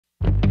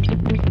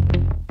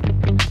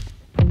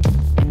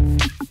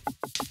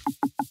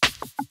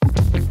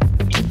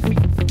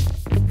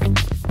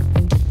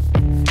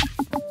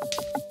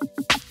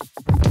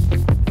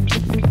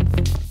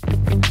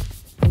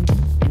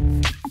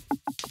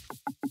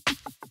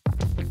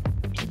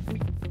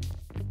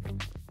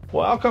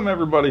Welcome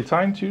everybody,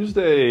 Time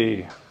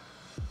Tuesday.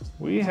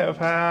 We have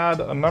had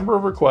a number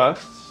of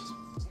requests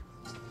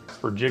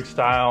for jig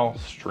style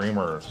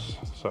streamers.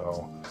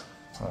 So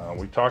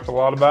we talked a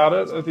lot about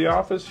it at the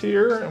office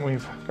here, and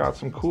we've got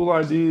some cool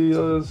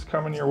ideas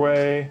coming your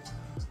way.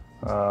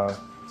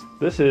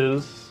 This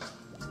is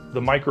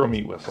the micro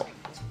meat whistle.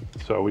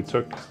 So we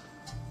took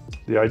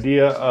the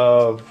idea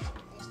of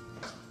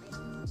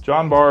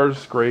John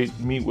Barr's great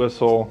meat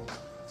whistle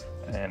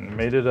and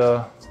made it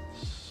a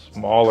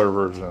smaller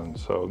version.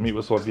 So meat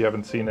whistle, if you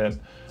haven't seen it,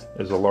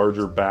 is a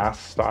larger bass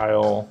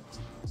style,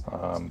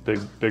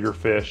 bigger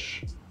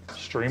fish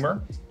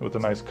streamer with a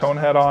nice cone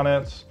head on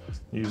it,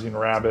 using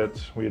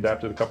rabbit. We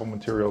adapted a couple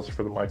materials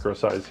for the micro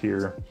size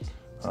here,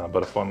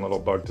 but a fun little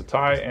bug to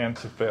tie and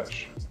to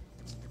fish.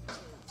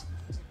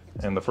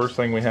 And the first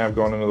thing we have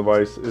going into the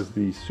vise is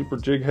the Super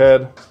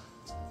Jighead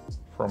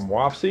from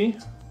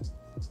Wapis.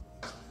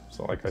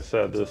 So like I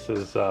said, this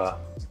is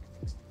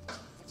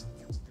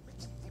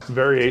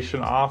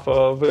variation off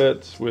of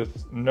it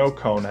with no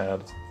cone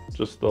head,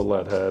 just the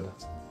lead head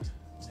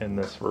in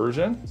this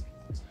version.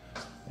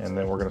 And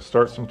then we're going to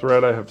start some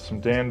thread. I have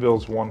some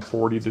Danville's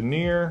 140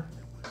 denier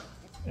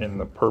in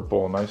the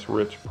purple, nice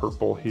rich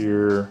purple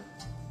here.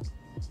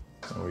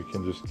 And we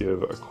can just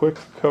give a quick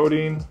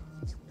coating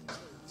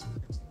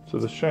to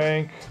the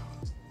shank,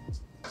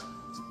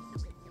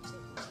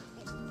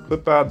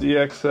 clip out the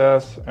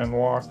excess and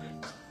walk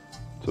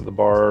to the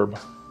barb,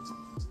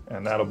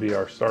 and that'll be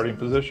our starting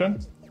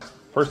position.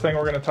 First thing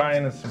we're going to tie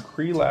in is some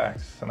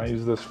Kreelex, and I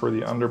use this for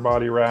the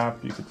underbody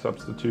wrap. You could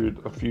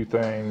substitute a few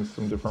things,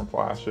 some different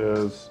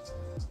flashes.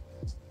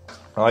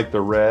 I like the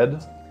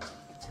red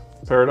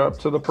paired up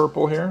to the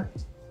purple here.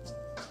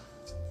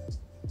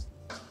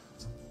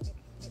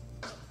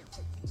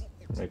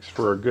 Makes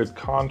for a good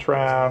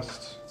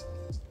contrast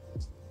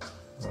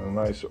and a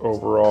nice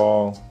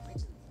overall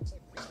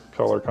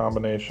color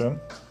combination.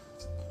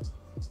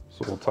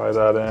 So we'll tie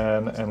that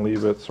in and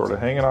leave it sort of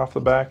hanging off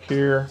the back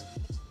here.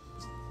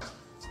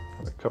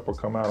 A couple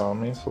come out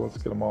on me, so let's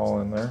get them all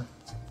in there.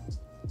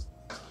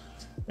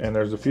 And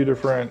there's a few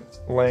different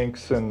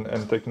lengths and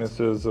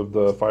thicknesses of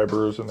the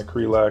fibers in the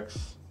Kreelex.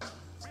 So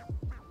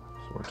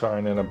we're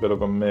tying in a bit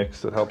of a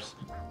mix that helps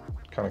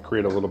kind of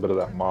create a little bit of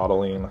that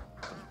modeling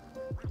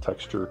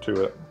texture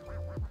to it.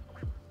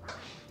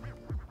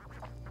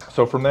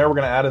 So from there, we're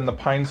going to add in the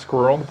pine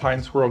squirrel. The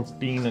pine squirrel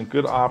being a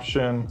good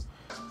option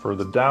for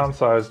the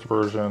downsized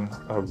version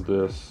of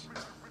this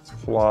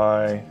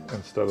fly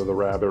instead of the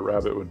rabbit.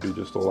 Rabbit would be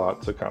just a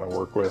lot to kind of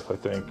work with, I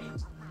think.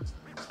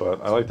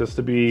 But I like this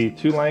to be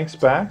 2 lengths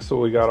back, so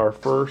we got our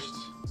first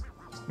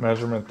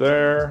measurement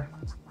there.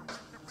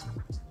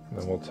 And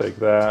then we'll take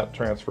that,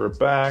 transfer it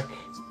back,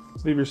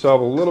 leave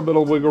yourself a little bit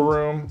of wiggle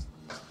room,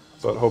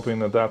 but hoping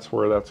that that's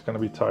where that's going to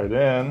be tied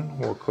in.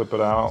 We'll clip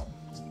it out.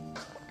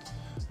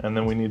 And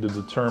then we need to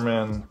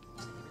determine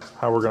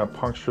how we're going to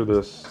puncture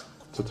this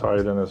to tie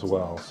it in as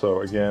well.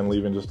 So again,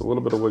 leaving just a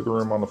little bit of wiggle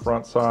room on the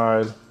front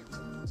side,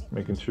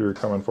 making sure you're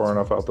coming far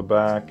enough out the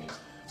back.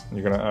 And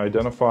you're going to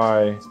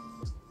identify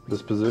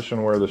this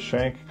position where the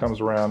shank comes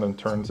around and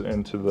turns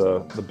into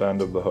the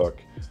bend of the hook.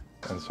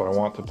 And so I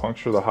want to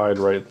puncture the hide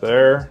right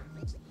there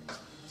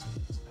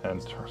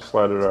and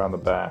slide it around the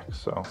back.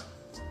 So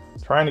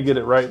trying to get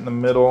it right in the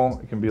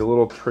middle. It can be a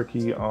little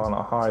tricky on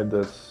a hide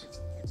that's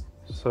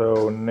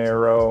so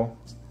narrow.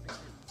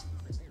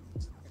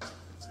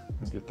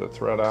 Get the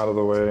thread out of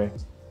the way.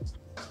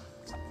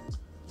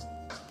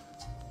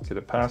 Get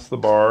it past the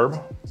barb.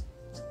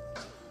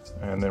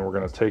 And then we're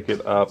going to take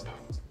it up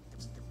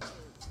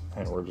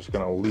and we're just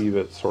going to leave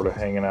it sort of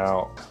hanging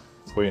out,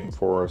 waiting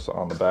for us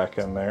on the back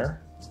end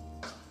there.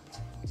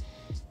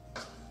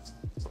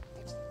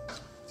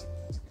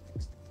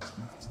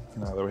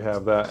 Now that we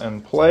have that in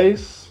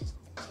place,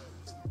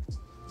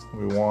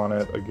 we want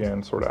it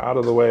again sort of out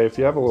of the way. If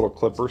you have a little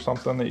clip or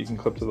something that you can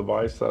clip to the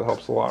vise, that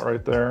helps a lot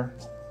right there.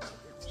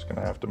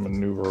 Gonna have to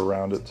maneuver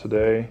around it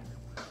today.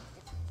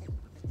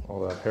 All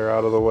that hair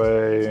out of the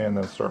way, and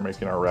then start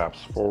making our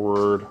wraps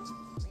forward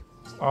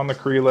on the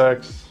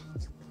Kreelex.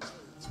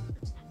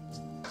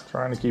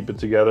 Trying to keep it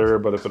together,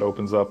 but if it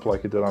opens up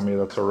like it did on me,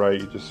 that's all right.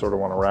 You just sort of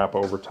want to wrap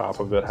over top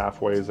of it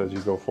halfway as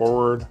you go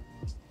forward.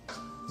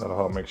 That'll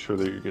help make sure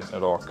that you're getting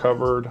it all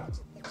covered.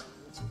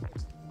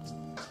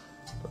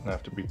 Doesn't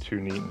have to be too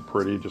neat and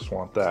pretty, just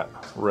want that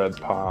red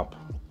pop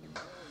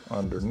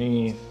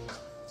underneath.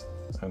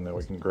 And then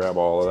we can grab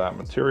all of that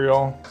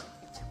material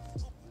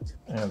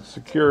and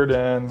secure it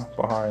in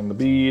behind the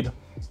bead.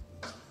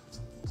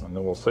 And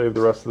then we'll save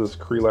the rest of this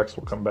Kreelex.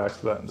 We'll come back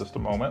to that in just a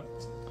moment.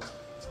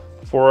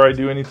 Before I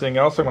do anything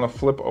else, I'm going to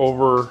flip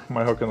over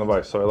my hook in the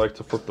vise. So I like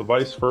to flip the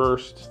vise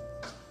first,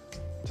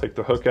 take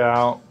the hook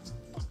out,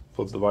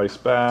 flip the vise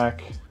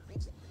back,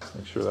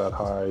 make sure that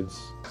hides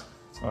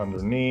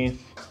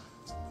underneath,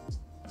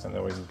 and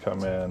then we can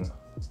come in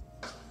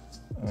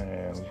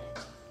and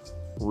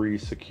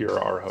re-secure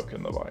our hook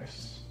in the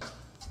vise.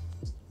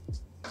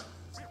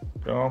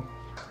 Go.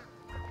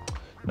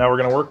 Now we're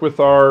going to work with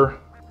our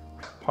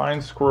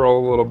pine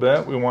squirrel a little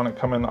bit. We want it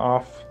coming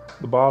off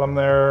the bottom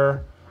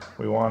there,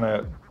 We want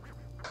it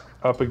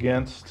up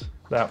against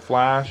that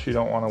flash. You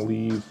don't want to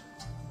leave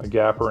a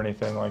gap or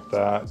anything like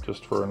that,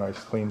 just for a nice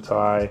clean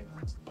tie.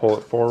 Pull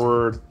it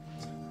forward,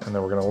 and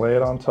then we're going to lay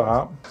it on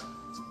top.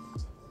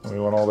 And we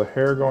want all the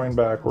hair going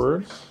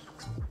backwards.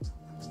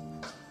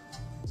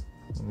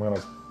 I'm going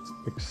to,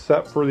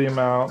 except for the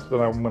amount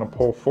that I'm going to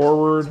pull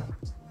forward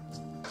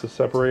to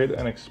separate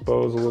and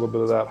expose a little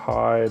bit of that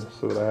hide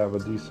so that I have a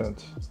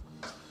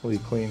decently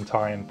clean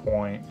tie-in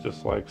point,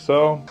 just like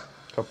so.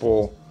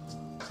 Couple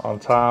on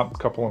top,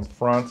 couple in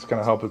front. It's going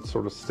to help it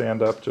sort of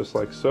stand up just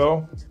like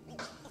so.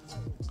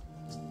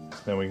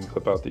 Then we can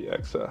clip out the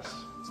excess.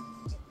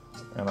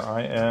 And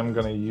I am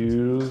going to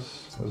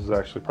use, this is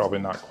actually probably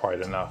not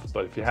quite enough,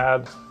 but if you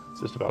had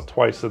just about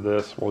twice of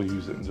this, we'll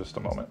use it in just a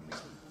moment.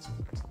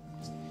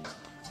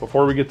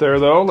 Before we get there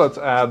though, let's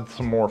add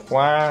some more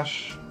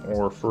flash,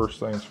 or first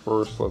things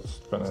first, let's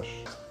finish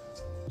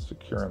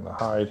securing the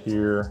hide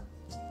here.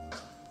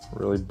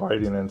 Really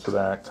biting into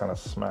that, kind of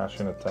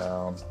smashing it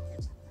down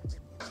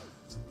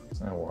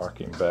and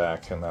walking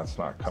back, and that's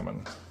not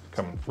coming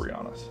free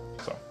on us.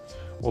 So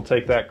we'll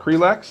take that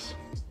Kreelex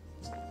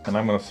and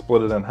I'm going to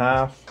split it in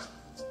half.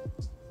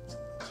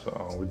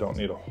 So we don't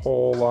need a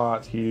whole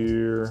lot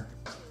here.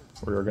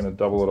 We are going to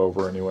double it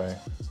over anyway.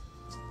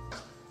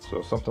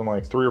 So something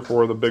like 3 or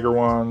 4 of the bigger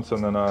ones,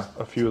 and then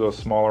a few of those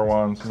smaller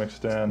ones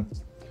mixed in.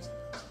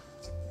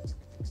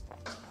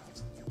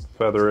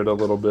 Feather it a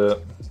little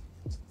bit.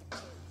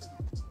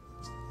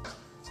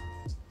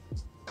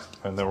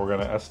 And then we're going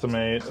to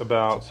estimate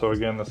about, so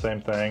again, the same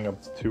thing, of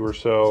 2 or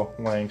so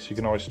lengths. You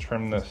can always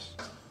trim this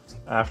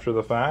after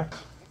the fact.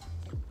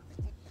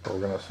 So we're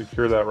going to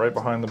secure that right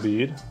behind the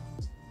bead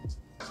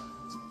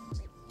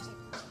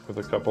with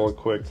a couple of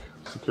quick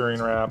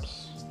securing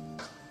wraps.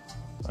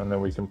 And then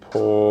we can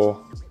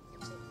pull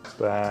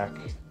back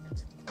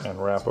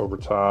and wrap over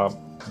top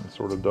and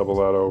sort of double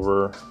that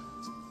over.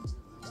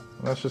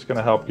 And that's just going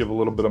to help give a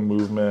little bit of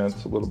movement,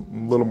 a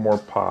little more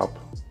pop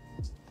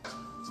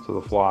to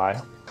the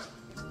fly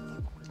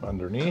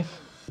underneath.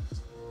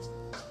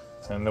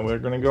 And then we're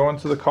going to go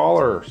into the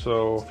collar.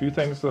 So a few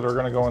things that are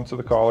going to go into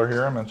the collar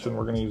here. I mentioned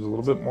we're going to use a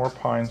little bit more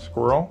pine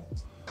squirrel.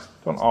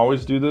 Don't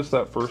always do this.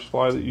 That first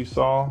fly that you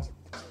saw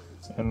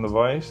in the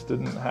vise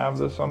didn't have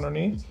this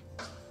underneath,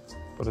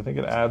 but I think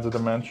it adds a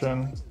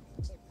dimension,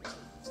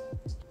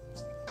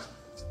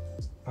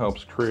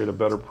 helps create a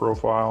better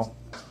profile.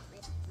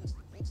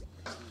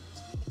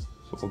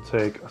 So we'll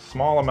take a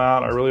small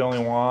amount. I really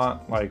only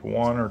want like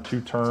 1 or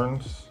 2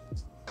 turns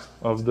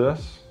of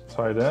this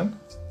tied in,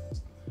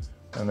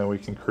 and then we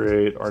can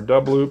create our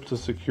dub loop to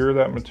secure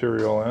that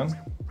material in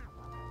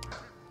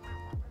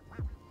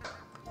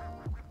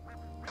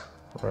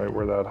right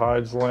where that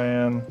hides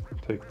land.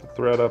 Take the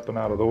thread up and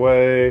out of the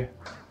way,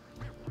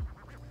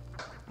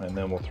 and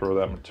then we'll throw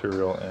that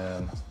material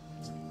in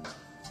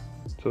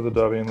to the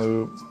dubbing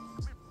loop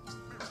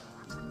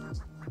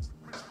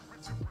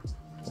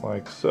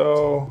like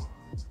so.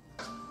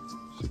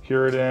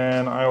 Secure it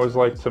in. I always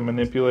like to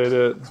manipulate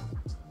it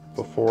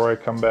before I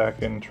come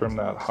back and trim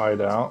that hide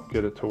out,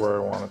 get it to where I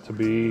want it to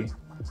be.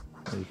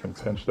 You can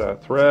pinch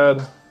that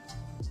thread,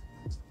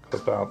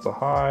 clip out the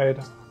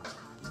hide,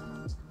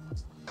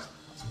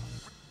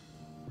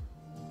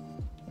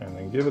 and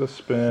then give it a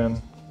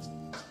spin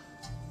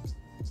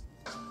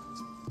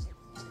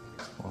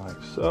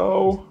like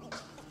so.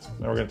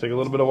 Now we're going to take a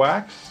little bit of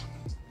wax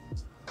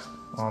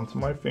onto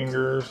my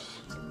fingers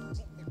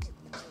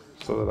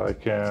so that I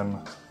can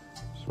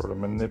sort of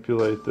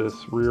manipulate this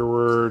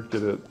rearward,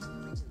 get it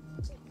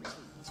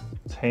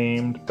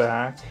tamed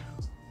back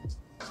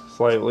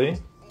slightly.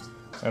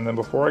 And then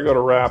before I go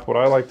to wrap, what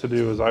I like to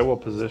do is I will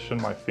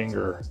position my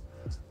finger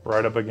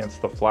right up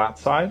against the flat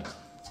side.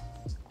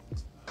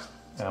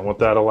 And what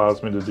that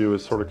allows me to do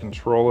is sort of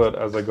control it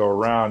as I go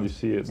around. You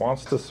see it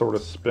wants to sort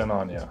of spin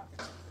on you.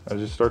 As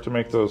you start to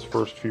make those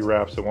first few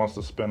wraps, it wants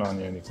to spin on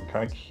you, and you can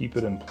kind of keep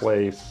it in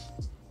place.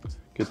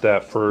 Get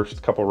that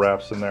first couple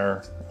wraps in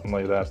there and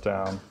lay that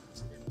down.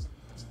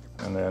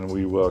 And then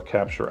we will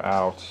capture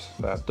out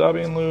that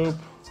dubbing loop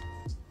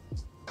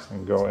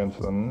and go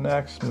into the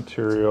next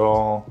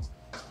material.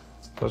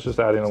 So it's just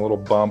adding a little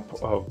bump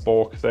of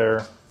bulk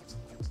there.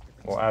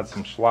 We'll add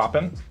some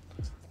Schlappen,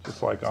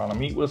 just like on a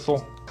meat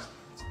whistle.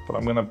 But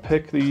I'm gonna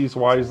pick these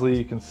wisely.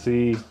 You can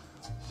see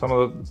some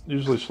of the,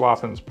 usually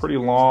Schlappen's pretty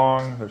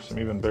long. There's some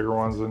even bigger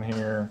ones in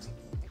here.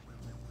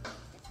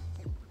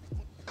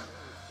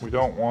 We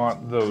don't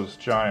want those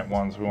giant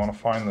ones. We want to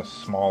find the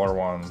smaller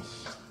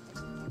ones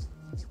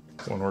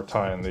when we're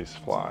tying these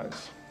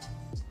flies.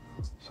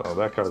 So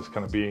that guy's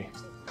going to be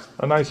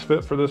a nice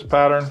fit for this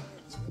pattern.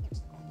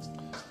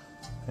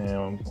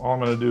 And all I'm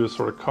going to do is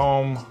sort of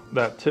comb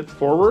that tip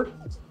forward,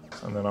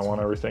 and then I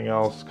want everything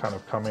else kind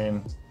of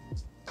coming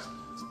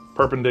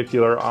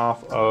perpendicular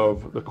off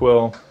of the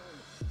quill.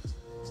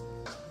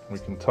 We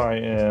can tie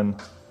in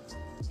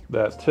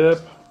that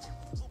tip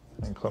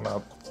and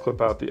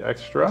clip out the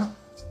extra.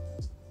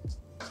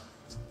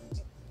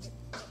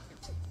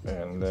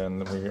 And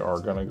then we are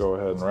going to go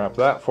ahead and wrap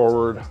that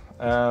forward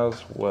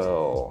as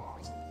well.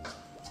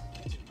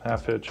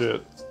 half hitch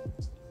it,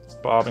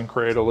 bob and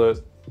cradle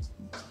it,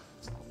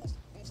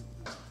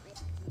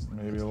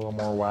 maybe a little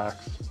more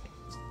wax.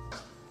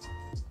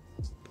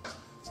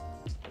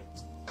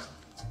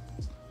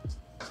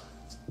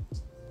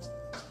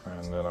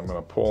 And then I'm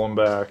going to pull them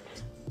back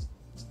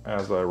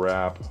as I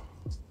wrap,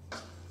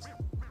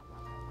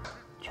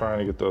 trying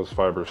to get those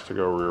fibers to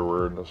go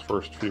rearward. Those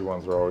first few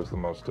ones are always the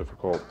most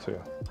difficult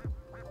to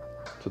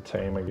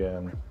tame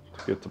again,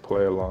 to get to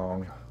play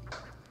along.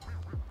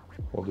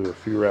 We'll do a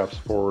few wraps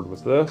forward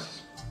with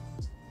this,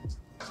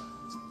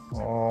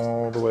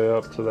 all the way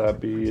up to that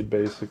bead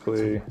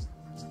basically,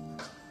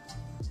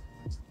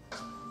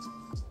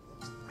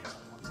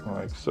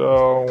 like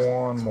so.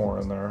 One more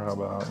in there, how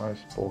about? Nice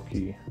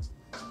bulky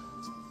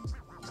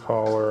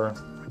collar.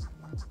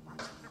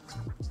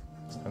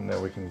 And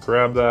then we can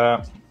grab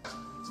that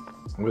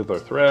with our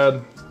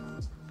thread.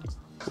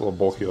 It's a little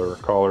bulkier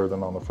collar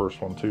than on the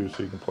first one too,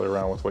 so you can play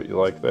around with what you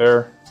like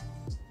there.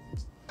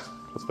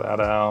 Put that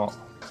out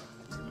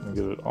and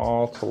get it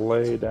all to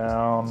lay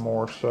down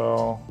more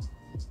so.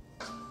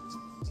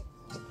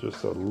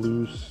 Just a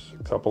loose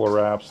couple of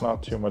wraps,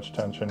 not too much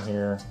tension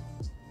here.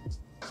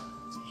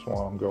 Just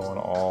want them going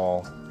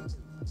all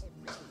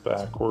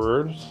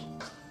backwards.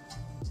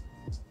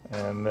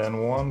 And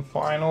then one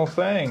final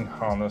thing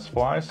on this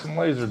fly, some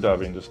laser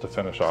dubbing just to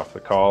finish off the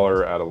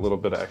collar, add a little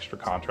bit of extra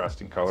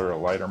contrasting color, a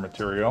lighter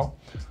material.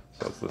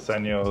 So it's the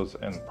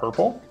Senyos in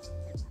purple.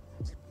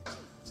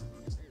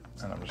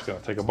 And I'm just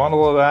gonna take a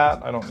bundle of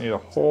that. I don't need a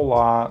whole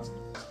lot.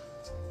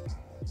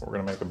 We're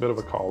gonna make a bit of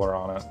a collar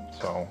on it.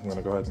 So I'm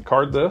gonna go ahead and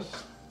card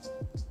this.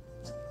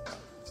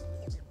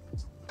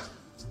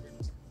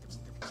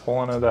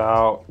 Pulling it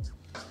out,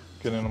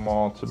 getting them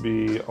all to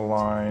be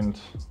aligned,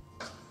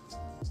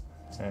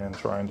 and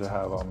trying to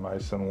have them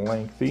nice and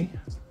lengthy.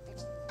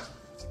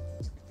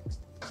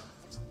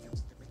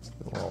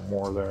 A little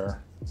more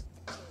there.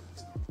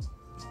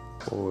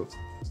 Pull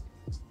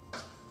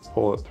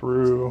it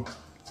through.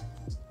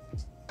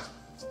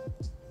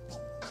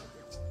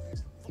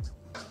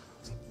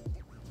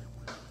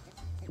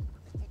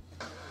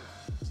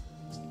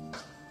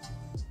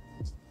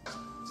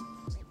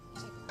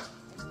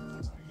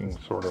 You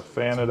can sort of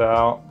fan it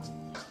out.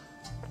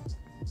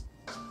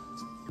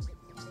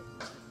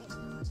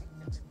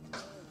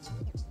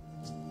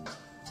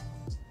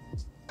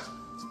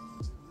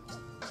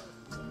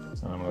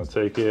 I'm going to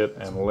take it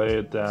and lay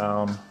it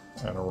down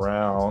and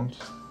around,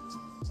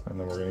 and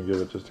then we're going to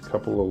give it just a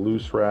couple of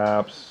loose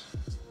wraps,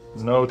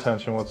 no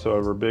tension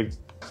whatsoever, big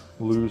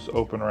loose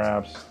open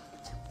wraps,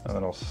 and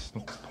then I'll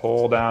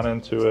pull down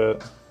into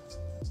it,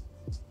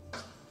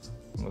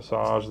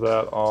 massage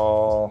that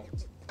all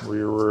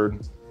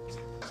rearward,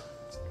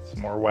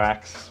 some more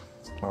wax,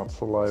 not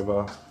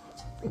saliva.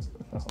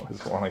 I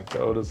always want to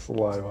go to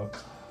saliva.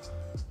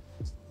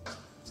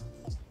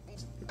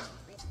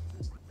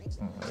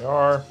 There we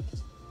are.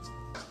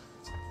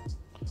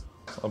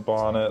 Up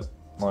on it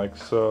like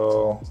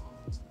so.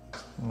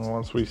 And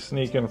once we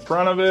sneak in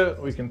front of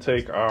it, we can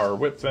take our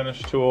whip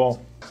finish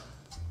tool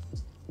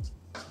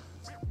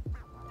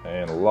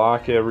and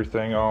lock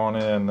everything on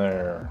in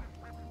there.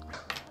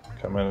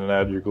 Come in and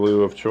add your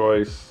glue of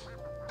choice.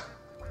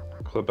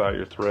 Clip out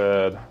your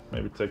thread,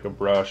 maybe take a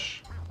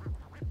brush.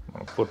 I'm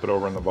gonna flip it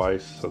over in the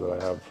vise so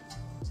that I have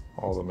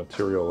all the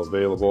material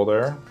available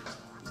there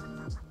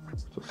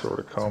to sort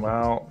of comb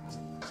out.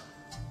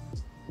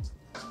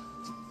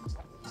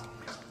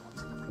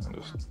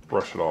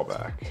 Brush it all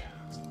back.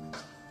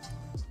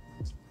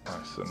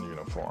 Nice and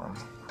uniform.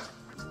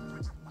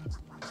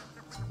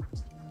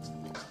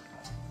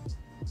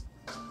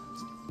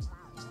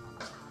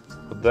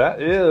 But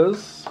that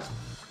is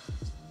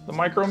the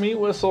micro meat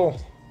whistle.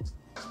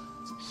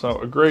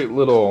 So a great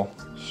little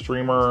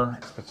streamer.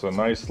 It's a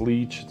nice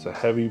leech. It's a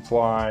heavy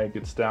fly. It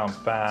gets down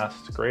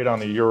fast. Great on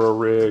the Euro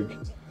rig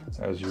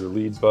as your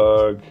lead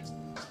bug.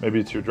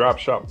 Maybe it's your drop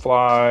shot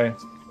fly.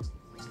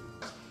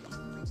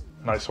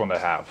 Nice one to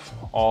have.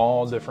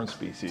 All different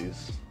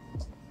species.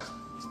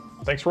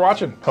 Thanks for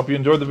watching. Hope you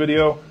enjoyed the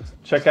video.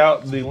 Check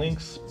out the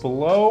links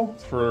below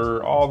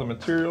for all the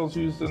materials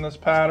used in this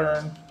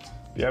pattern.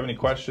 If you have any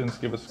questions,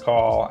 give us a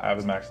call,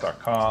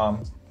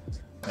 avidmax.com,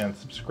 and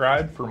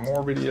subscribe for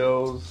more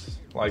videos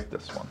like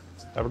this one.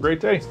 Have a great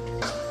day.